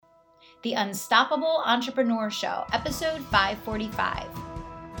The Unstoppable Entrepreneur Show, episode 545.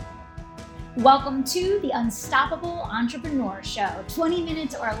 Welcome to the Unstoppable Entrepreneur Show, 20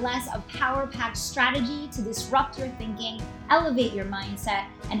 minutes or less of power-packed strategy to disrupt your thinking, elevate your mindset,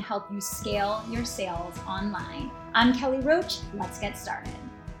 and help you scale your sales online. I'm Kelly Roach. Let's get started.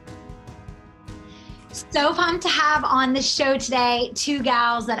 So pumped to have on the show today two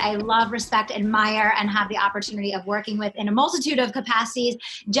gals that I love, respect, admire, and have the opportunity of working with in a multitude of capacities.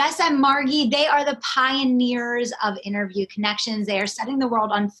 Jess and Margy, they are the pioneers of interview connections. They are setting the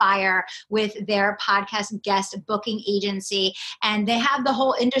world on fire with their podcast guest booking agency, and they have the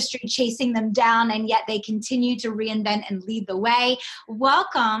whole industry chasing them down, and yet they continue to reinvent and lead the way.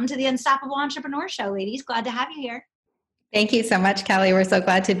 Welcome to the Unstoppable Entrepreneur Show, ladies. Glad to have you here. Thank you so much, Kelly. We're so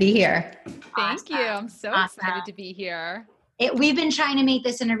glad to be here. Thank you. I'm so excited to be here. We've been trying to make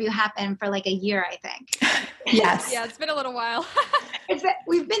this interview happen for like a year, I think. Yes. Yeah, it's been a little while.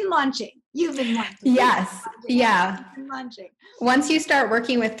 We've been launching. You've been launching. Yes. Yeah. We've been launching. Once you start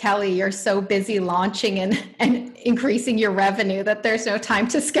working with Kelly, you're so busy launching and increasing your revenue that there's no time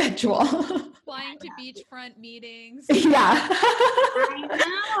to schedule. Flying to beachfront meetings. Yeah.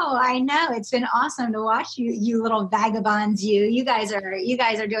 I know. It's been awesome to watch you little vagabonds. You guys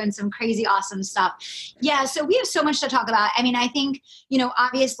are doing some crazy awesome stuff. Yeah. So we have so much to talk about. I mean, I think,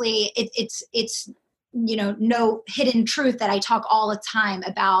 obviously it's no hidden truth that I talk all the time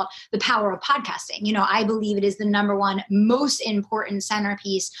about the power of podcasting. I believe it is the number one most important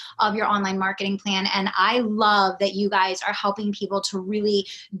centerpiece of your online marketing plan. And I love that you guys are helping people to really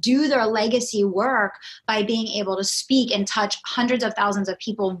do their legacy work by being able to speak and touch hundreds of thousands of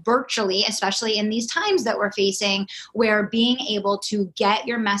people virtually, especially in these times that we're facing, where being able to get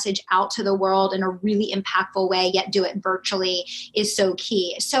your message out to the world in a really impactful way, yet do it virtually, is so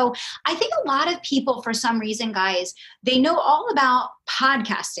key. So I think a lot of people, for some reason, guys, they know all about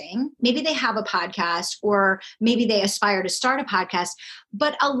podcasting. Maybe they have a podcast, or maybe they aspire to start a podcast,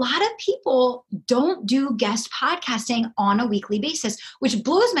 but a lot of people don't do guest podcasting on a weekly basis, which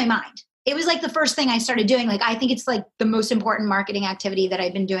blows my mind. It was like the first thing I started doing. Like, I think it's like the most important marketing activity that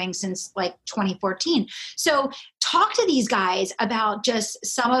I've been doing since like 2014. So talk to these guys about just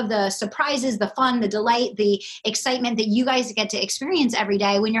some of the surprises, the fun, the delight, the excitement that you guys get to experience every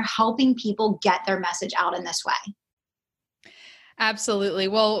day when you're helping people get their message out in this way. Absolutely.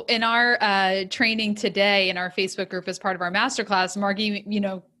 Well, in our training today in our Facebook group as part of our masterclass, Margy,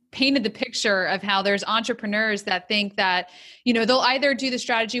 painted the picture of how there's entrepreneurs that think that, they'll either do the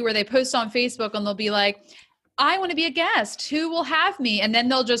strategy where they post on Facebook and they'll be like, I want to be a guest. Who will have me? And then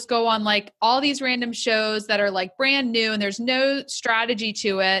they'll just go on like all these random shows that are like brand new and there's no strategy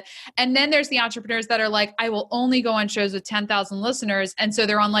to it. And then there's the entrepreneurs that are like, I will only go on shows with 10,000 listeners. And so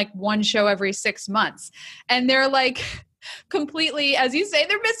they're on like one show every 6 months. And they're like completely, as you say,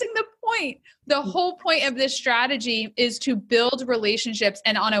 they're missing the point. The whole point of this strategy is to build relationships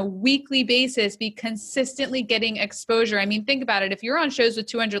and on a weekly basis be consistently getting exposure. I mean, think about it. If you're on shows with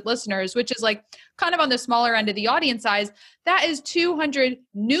 200 listeners, which is like kind of on the smaller end of the audience size, that is 200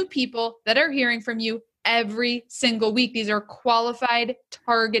 new people that are hearing from you every single week. These are qualified,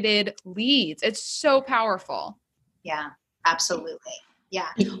 targeted leads. It's so powerful. Yeah, absolutely. Yeah.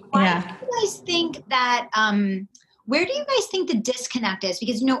 Why do you guys think that, where do you guys think the disconnect is?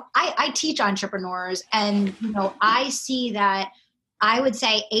 Because, I teach entrepreneurs and, I see that I would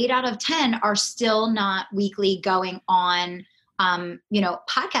say 8 out of 10 are still not weekly going on,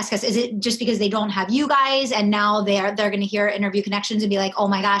 podcasts. Because is it just because they don't have you guys and now they're going to hear Interview Connections and be like, oh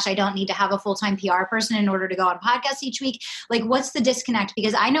my gosh, I don't need to have a full-time PR person in order to go on podcasts each week. Like, what's the disconnect?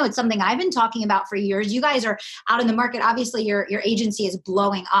 Because I know it's something I've been talking about for years. You guys are out in the market. Obviously your agency is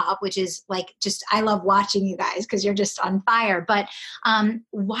blowing up, which is like, I love watching you guys because you're just on fire. But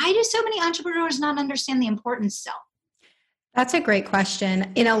why do so many entrepreneurs not understand the importance still? That's a great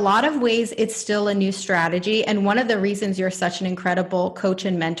question. In a lot of ways, it's still a new strategy. And one of the reasons you're such an incredible coach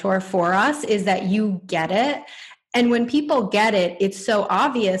and mentor for us is that you get it. And when people get it, it's so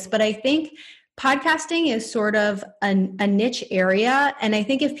obvious. But I think podcasting is sort of a niche area. And I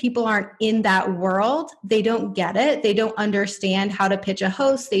think if people aren't in that world, they don't get it. They don't understand how to pitch a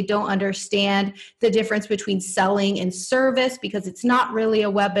host. They don't understand the difference between selling and service because it's not really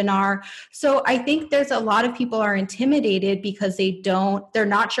a webinar. So I think there's a lot of people are intimidated because they're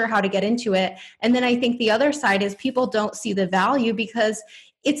not sure how to get into it. And then I think the other side is people don't see the value because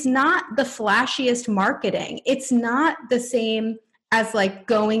it's not the flashiest marketing. It's not the same as like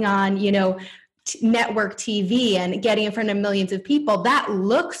going on, network TV and getting in front of millions of people, that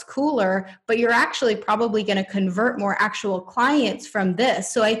looks cooler, but you're actually probably going to convert more actual clients from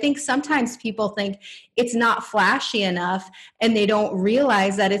this. So I think sometimes people think it's not flashy enough and they don't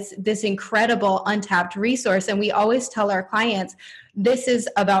realize that it's this incredible untapped resource. And we always tell our clients, this is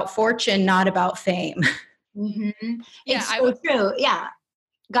about fortune, not about fame. Mm-hmm. It's so true. Yeah.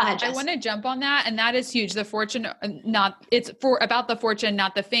 Go ahead, Jess. I want to jump on that. And that is huge. The fortune, it's about the fortune,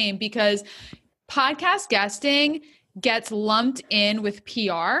 not the fame, because podcast guesting gets lumped in with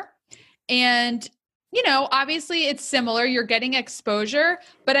PR. And, obviously it's similar. You're getting exposure.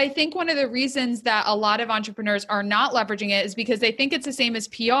 But I think one of the reasons that a lot of entrepreneurs are not leveraging it is because they think it's the same as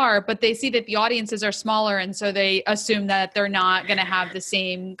PR, but they see that the audiences are smaller. And so they assume that they're not going to have the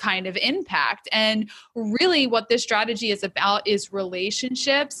same kind of impact. And really what this strategy is about is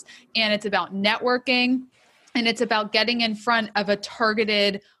relationships, and it's about networking, and it's about getting in front of a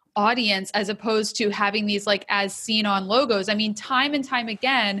targeted audience as opposed to having these like as seen on logos. I mean, time and time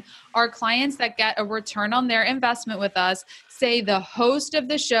again, our clients that get a return on their investment with us say the host of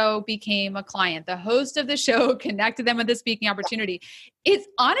the show became a client. The host of the show connected them with a speaking opportunity. It's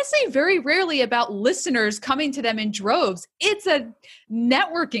honestly very rarely about listeners coming to them in droves. It's a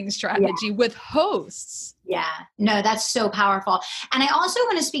networking strategy with hosts. Yeah, no, that's so powerful. And I also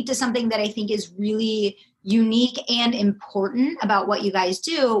want to speak to something that I think is really unique and important about what you guys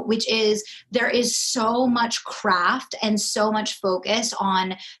do, which is there is so much craft and so much focus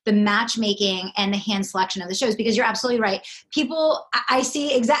on the matchmaking and the hand selection of the shows, because you're absolutely right. People, I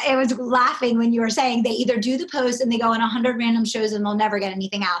see exactly, I was laughing when you were saying they either do the post and they go on 100 random shows and they'll never get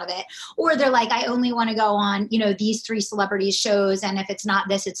anything out of it. Or they're like, I only want to go on, these 3 celebrities shows. And if it's not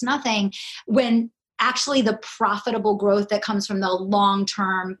this, it's nothing. When actually the profitable growth that comes from the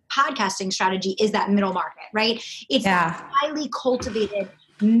long-term podcasting strategy is that middle market, right? It's a highly cultivated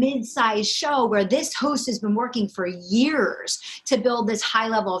mid-sized show where this host has been working for years to build this high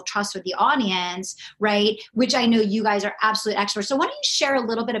level of trust with the audience, right? Which I know you guys are absolute experts. So why don't you share a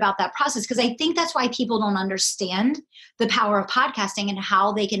little bit about that process? Because I think that's why people don't understand the power of podcasting and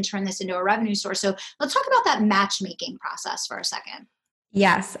how they can turn this into a revenue source. So let's talk about that matchmaking process for a second.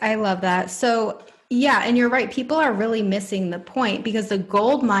 Yes, I love that. So yeah, and you're right. People are really missing the point, because the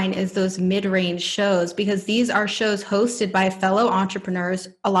gold mine is those mid-range shows, because these are shows hosted by fellow entrepreneurs.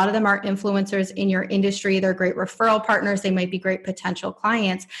 A lot of them are influencers in your industry. They're great referral partners. They might be great potential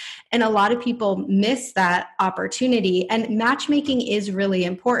clients. And a lot of people miss that opportunity. And matchmaking is really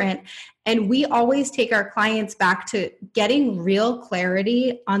important. And we always take our clients back to getting real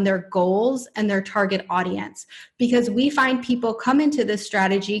clarity on their goals and their target audience, because we find people come into this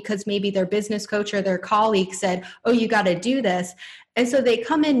strategy because maybe their business coach or their colleague said, oh, you got to do this. And so they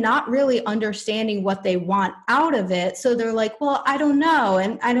come in not really understanding what they want out of it. So they're like, well, I don't know.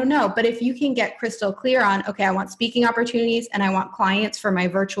 And I don't know. But if you can get crystal clear on, okay, I want speaking opportunities and I want clients for my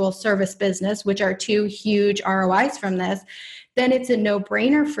virtual service business, which are 2 huge ROIs from this, then it's a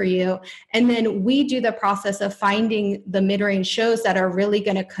no-brainer for you. And then we do the process of finding the mid-range shows that are really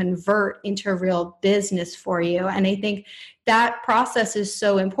going to convert into real business for you. And I think that process is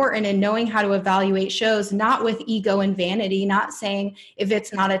so important, and knowing how to evaluate shows, not with ego and vanity, not saying if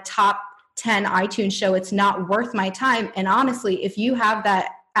it's not a top 10 iTunes show, it's not worth my time. And honestly, if you have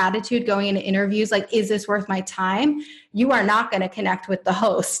that attitude going into interviews, like, is this worth my time? You are not going to connect with the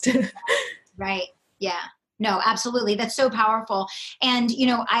host. Right. Yeah. No, absolutely. That's so powerful. And,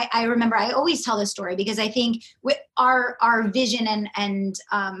 I remember I always tell this story because I think with our vision and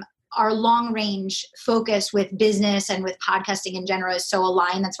our long range focus with business and with podcasting in general is so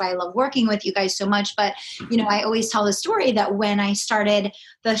aligned. That's why I love working with you guys so much. But, I always tell the story that when I started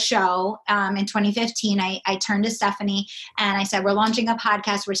the show in 2015, I turned to Stephanie and I said, we're launching a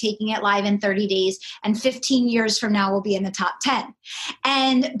podcast. We're taking it live in 30 days and 15 years from now, we'll be in the top 10.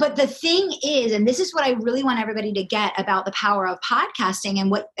 But the thing is, and this is what I really want everybody to get about the power of podcasting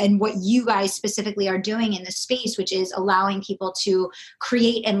and what you guys specifically are doing in this space, which is allowing people to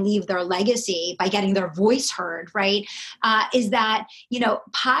create and leave their legacy by getting their voice heard, right? Is that,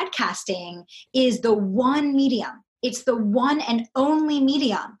 podcasting is the one medium. It's the one and only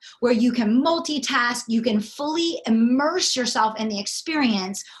medium where you can multitask, you can fully immerse yourself in the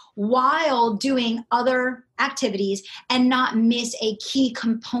experience while doing other activities and not miss a key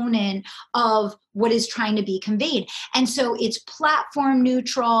component of what is trying to be conveyed. And so it's platform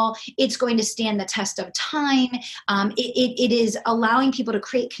neutral. It's going to stand the test of time. It is allowing people to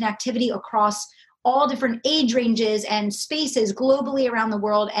create connectivity across all different age ranges and spaces globally around the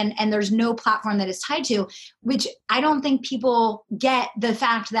world. And there's no platform that is tied to, which I don't think people get the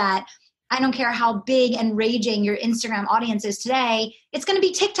fact that I don't care how big and raging your Instagram audience is today, it's going to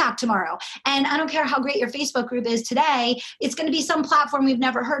be TikTok tomorrow. And I don't care how great your Facebook group is today, it's going to be some platform we've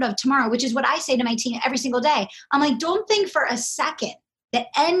never heard of tomorrow, which is what I say to my team every single day. I'm like, don't think for a second that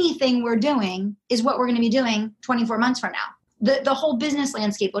anything we're doing is what we're going to be doing 24 months from now. The whole business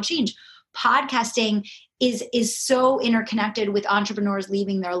landscape will change. Podcasting is so interconnected with entrepreneurs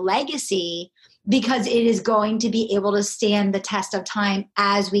leaving their legacy because it is going to be able to stand the test of time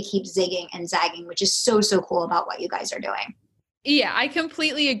as we keep zigging and zagging, which is so, so cool about what you guys are doing. Yeah, I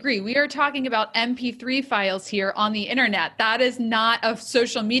completely agree. We are talking about MP3 files here on the internet. That is not a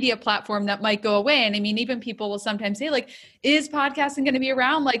social media platform that might go away. And I mean, even people will sometimes say like, is podcasting going to be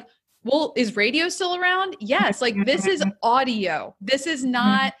around? Like, well, is radio still around? Yes. Like this is audio. This is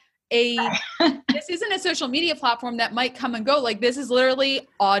not this isn't a social media platform that might come and go. Like this is literally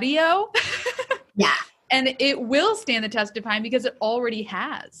audio. Yeah. And it will stand the test of time because it already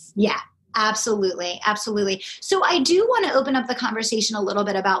has. Yeah. Absolutely. Absolutely. So I do want to open up the conversation a little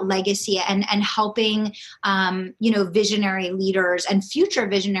bit about legacy and helping, visionary leaders and future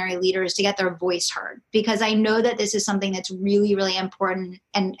visionary leaders to get their voice heard, because I know that this is something that's really, really important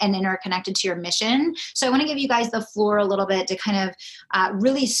and interconnected to your mission. So I want to give you guys the floor a little bit to kind of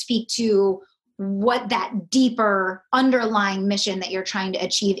really speak to what that deeper underlying mission that you're trying to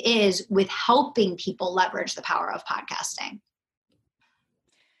achieve is with helping people leverage the power of podcasting.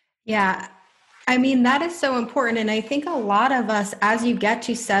 Yeah. I mean, that is so important. And I think a lot of us, as you get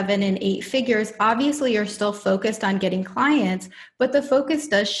to 7 and 8 figures, obviously you're still focused on getting clients, but the focus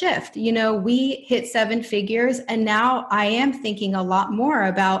does shift. You know, we hit 7 figures and now I am thinking a lot more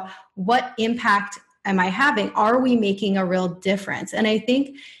about what impact am I having? Are we making a real difference? And I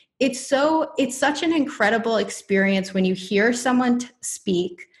think it's such an incredible experience when you hear someone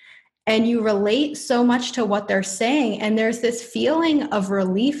speak and you relate so much to what they're saying. And there's this feeling of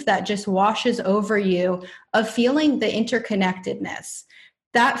relief that just washes over you, of feeling the interconnectedness.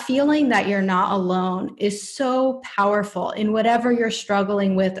 That feeling that you're not alone is so powerful in whatever you're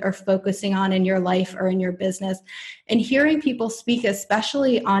struggling with or focusing on in your life or in your business. And hearing people speak,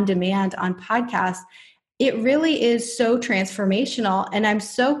 especially on demand on podcasts, it really is so transformational. And I'm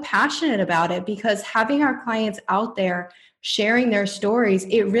so passionate about it because having our clients out there sharing their stories,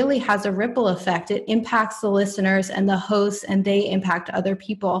 it really has a ripple effect. It impacts the listeners and the hosts, and they impact other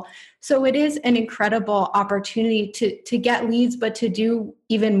people. So it is an incredible opportunity to get leads, but to do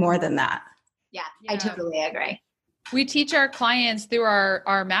even more than that. Yeah, I totally agree. We teach our clients through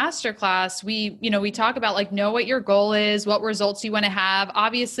our masterclass. We talk about like, know what your goal is, what results you want to have.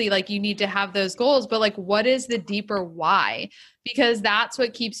 Obviously, like you need to have those goals, but like, what is the deeper why? Because that's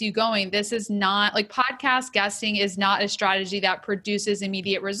what keeps you going. This is not like podcast guesting is not a strategy that produces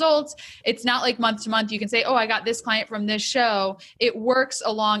immediate results. It's not like month to month. You can say, oh, I got this client from this show. It works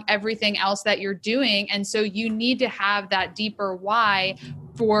along everything else that you're doing. And so you need to have that deeper why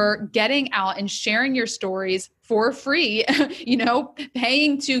for getting out and sharing your stories for free,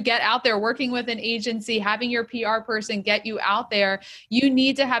 paying to get out there, working with an agency, having your PR person get you out there. You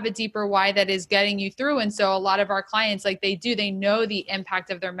need to have a deeper why that is getting you through. And so a lot of our clients, like they know the impact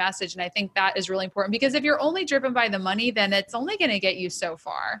of their message. And I think that is really important because if you're only driven by the money, then it's only going to get you so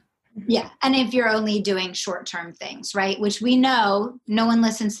far. Yeah. And if you're only doing short-term things, right? Which we know no one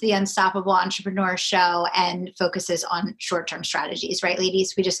listens to the Unstoppable Entrepreneur show and focuses on short-term strategies, right,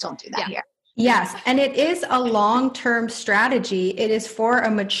 ladies? We just don't do that here. Yes. And it is a long-term strategy. It is for a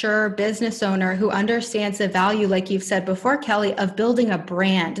mature business owner who understands the value, like you've said before, Kelly, of building a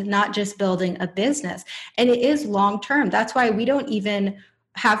brand, not just building a business. And it is long-term. That's why we don't even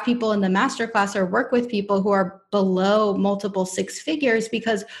have people in the masterclass or work with people who are below multiple 6 figures,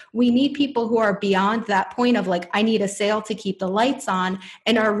 because we need people who are beyond that point of like, I need a sale to keep the lights on,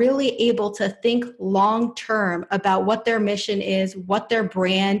 and are really able to think long-term about what their mission is, what their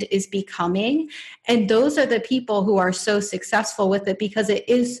brand is becoming. And those are the people who are so successful with it because it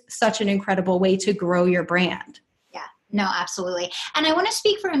is such an incredible way to grow your brand. No, absolutely. And I want to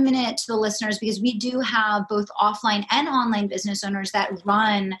speak for a minute to the listeners because we do have both offline and online business owners that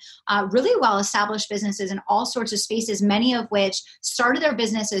run really well-established businesses in all sorts of spaces, many of which started their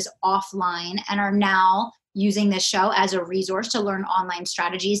businesses offline and are now using this show as a resource to learn online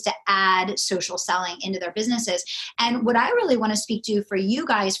strategies to add social selling into their businesses. And what I really want to speak to for you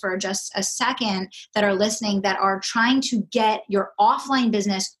guys for just a second that are listening that are trying to get your offline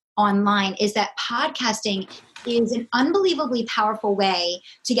business online is that podcasting is an unbelievably powerful way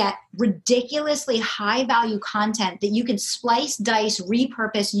to get ridiculously high value content that you can splice, dice,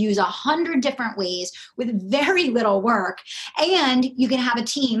 repurpose, use 100 different ways with very little work. And you can have a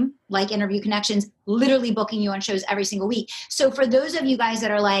team like Interview Connections literally booking you on shows every single week. So for those of you guys that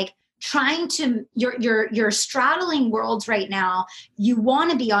are like, you're straddling worlds right now. You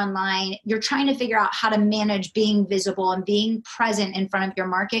want to be online. You're trying to figure out how to manage being visible and being present in front of your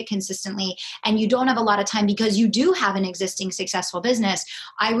market consistently. And you don't have a lot of time because you do have an existing successful business.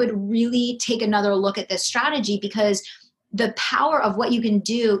 I would really take another look at this strategy, because the power of what you can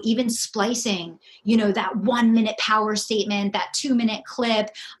do, even splicing, that 1 minute power statement, that 2 minute clip.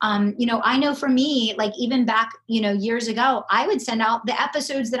 I know for me, like even back, years ago, I would send out the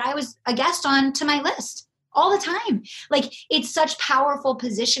episodes that I was a guest on to my list all the time. Like, it's such powerful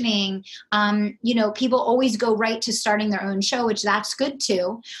positioning. People always go right to starting their own show, which that's good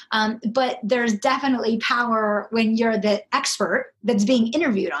too. But there's definitely power when you're the expert that's being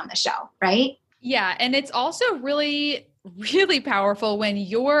interviewed on the show, right? Yeah. And it's also really powerful when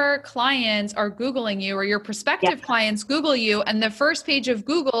your clients are Googling you, or your prospective clients Google you, and the first page of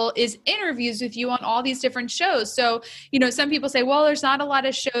Google is interviews with you on all these different shows. So, some people say, well, there's not a lot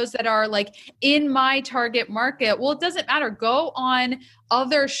of shows that are like in my target market. Well, it doesn't matter. Go on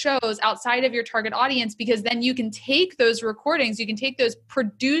other shows outside of your target audience, because then you can take those recordings, you can take those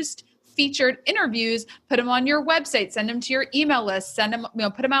produced featured interviews, put them on your website, send them to your email list, send them,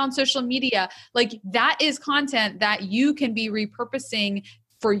 put them out on social media. Like, that is content that you can be repurposing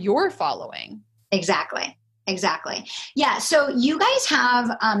for your following. Exactly. Yeah. So you guys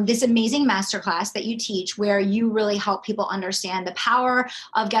have this amazing masterclass that you teach, where you really help people understand the power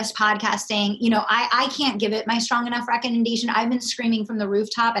of guest podcasting. I can't give it my strong enough recommendation. I've been screaming from the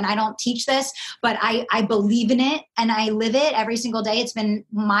rooftop, and I don't teach this, but I believe in it and I live it every single day. It's been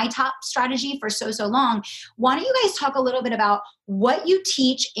my top strategy for so long. Why don't you guys talk a little bit about what you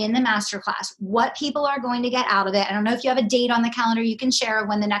teach in the masterclass, what people are going to get out of it? I don't know if you have a date on the calendar you can share of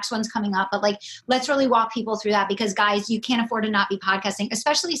when the next one's coming up, but let's really walk people through that, because guys, you can't afford to not be podcasting,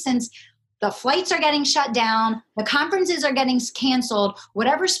 especially since the flights are getting shut down, the conferences are getting canceled,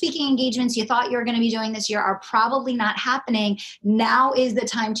 whatever speaking engagements you thought you were going to be doing this year are probably not happening. Now is the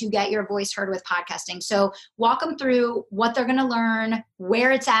time to get your voice heard with podcasting. So walk them through what they're going to learn,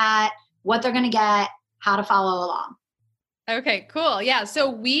 where it's at, what they're going to get, how to follow along. Okay, cool. Yeah. So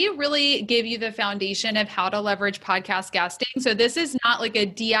we really give you the foundation of how to leverage podcast guesting. So this is not like a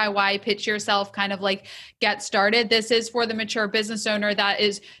DIY pitch yourself kind of like get started. This is for the mature business owner that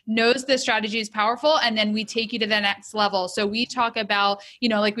knows the strategy is powerful. And then we take you to the next level. So we talk about,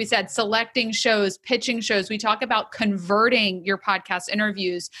 like we said, selecting shows, pitching shows. We talk about converting your podcast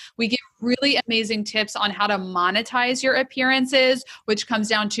interviews. We give really amazing tips on how to monetize your appearances, which comes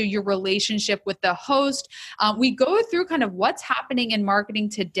down to your relationship with the host. We go through kind of what's happening in marketing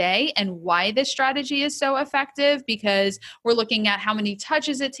today and why this strategy is so effective, because we're looking at how many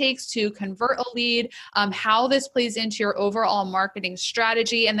touches it takes to convert a lead, how this plays into your overall marketing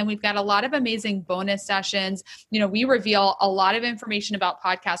strategy. And then we've got a lot of amazing bonus sessions. We reveal a lot of information about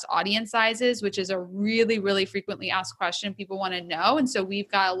podcast audience sizes, which is a really, really frequently asked question people want to know. And so we've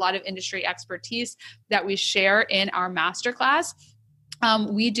got a lot of industry expertise that we share in our masterclass.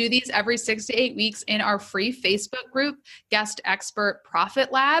 We do these every 6 to 8 weeks in our free Facebook group, Guest Expert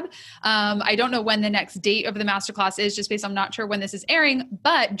Profit Lab. I don't know when the next date of the masterclass is, just based, I'm not sure when this is airing,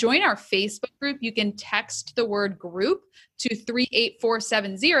 but join our Facebook group. You can text the word group to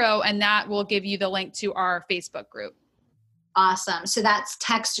 38470, and that will give you the link to our Facebook group. Awesome. So that's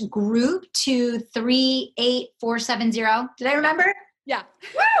text group to 38470. Did I remember? Yeah.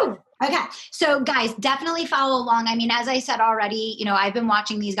 Woo! Okay. So guys, definitely follow along. I mean, as I said already, I've been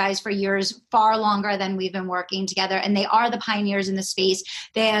watching these guys for years, far longer than we've been working together. And they are the pioneers in the space.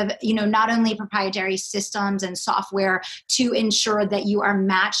 They have, not only proprietary systems and software to ensure that you are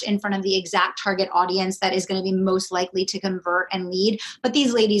matched in front of the exact target audience that is going to be most likely to convert and lead, but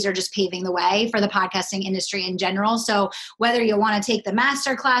these ladies are just paving the way for the podcasting industry in general. So whether you want to take the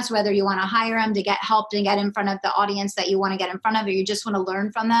masterclass, whether you want to hire them to get help to get in front of the audience that you want to get in front of, or you just want to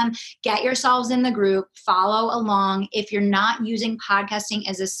learn from them, get yourselves in the group, follow along. If you're not using podcasting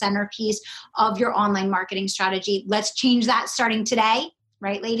as a centerpiece of your online marketing strategy, let's change that starting today.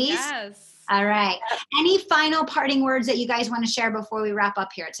 Right, ladies? Yes. All right. Any final parting words that you guys want to share before we wrap up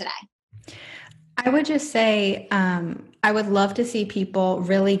here today? I would just say, I would love to see people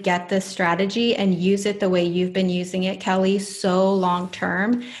really get this strategy and use it the way you've been using it, Kelly, so long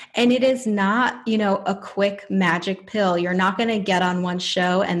term. And it is not, a quick magic pill. You're not going to get on one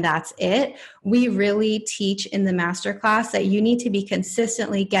show and that's it. We really teach in the masterclass that you need to be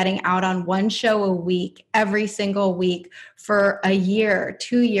consistently getting out on one show a week, every single week for a year,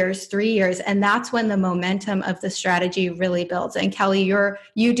 2 years, 3 years. And that's when the momentum of the strategy really builds. And Kelly,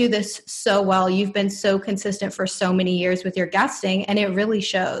 you do this so well. You've been so consistent for so many years with your guesting, and it really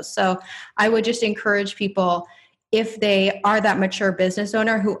shows. So I would just encourage people, if they are that mature business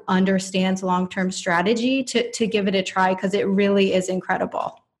owner who understands long-term strategy, to give it a try, because it really is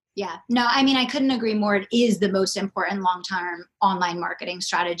incredible. Yeah, no, I mean, I couldn't agree more. It is the most important long-term online marketing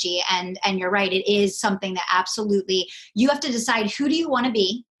strategy. And you're right. It is something that absolutely you have to decide, who do you want to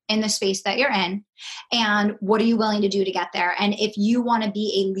be in the space that you're in, and what are you willing to do to get there? And if you want to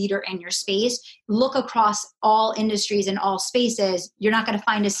be a leader in your space, look across all industries and all spaces. You're not going to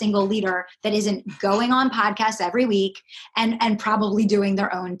find a single leader that isn't going on podcasts every week and probably doing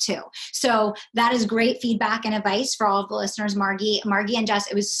their own too. So that is great feedback and advice for all of the listeners. Margy and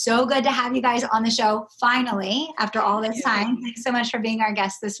Jess, it was so good to have you guys on the show finally after all this time. Thanks so much for being our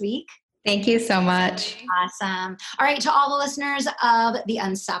guest this week. Thank you so much. Awesome. All right, to all the listeners of the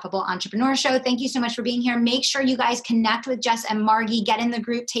Unstoppable Entrepreneur Show, thank you so much for being here. Make sure you guys connect with Jess and Margy, get in the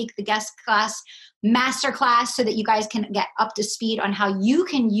group, take the guest class, masterclass, so that you guys can get up to speed on how you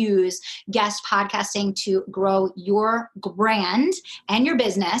can use guest podcasting to grow your brand and your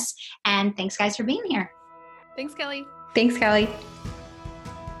business. And thanks, guys, for being here. Thanks, Kelly. Thanks, Kelly.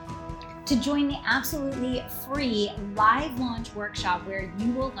 To join the absolutely free live launch workshop, where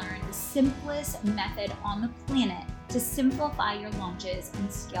you will learn the simplest method on the planet to simplify your launches and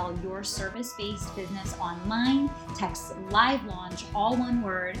scale your service-based business online, text live launch, all one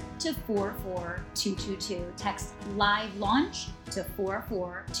word, to 44222. Text live launch to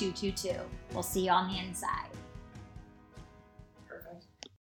 44222. We'll see you on the inside.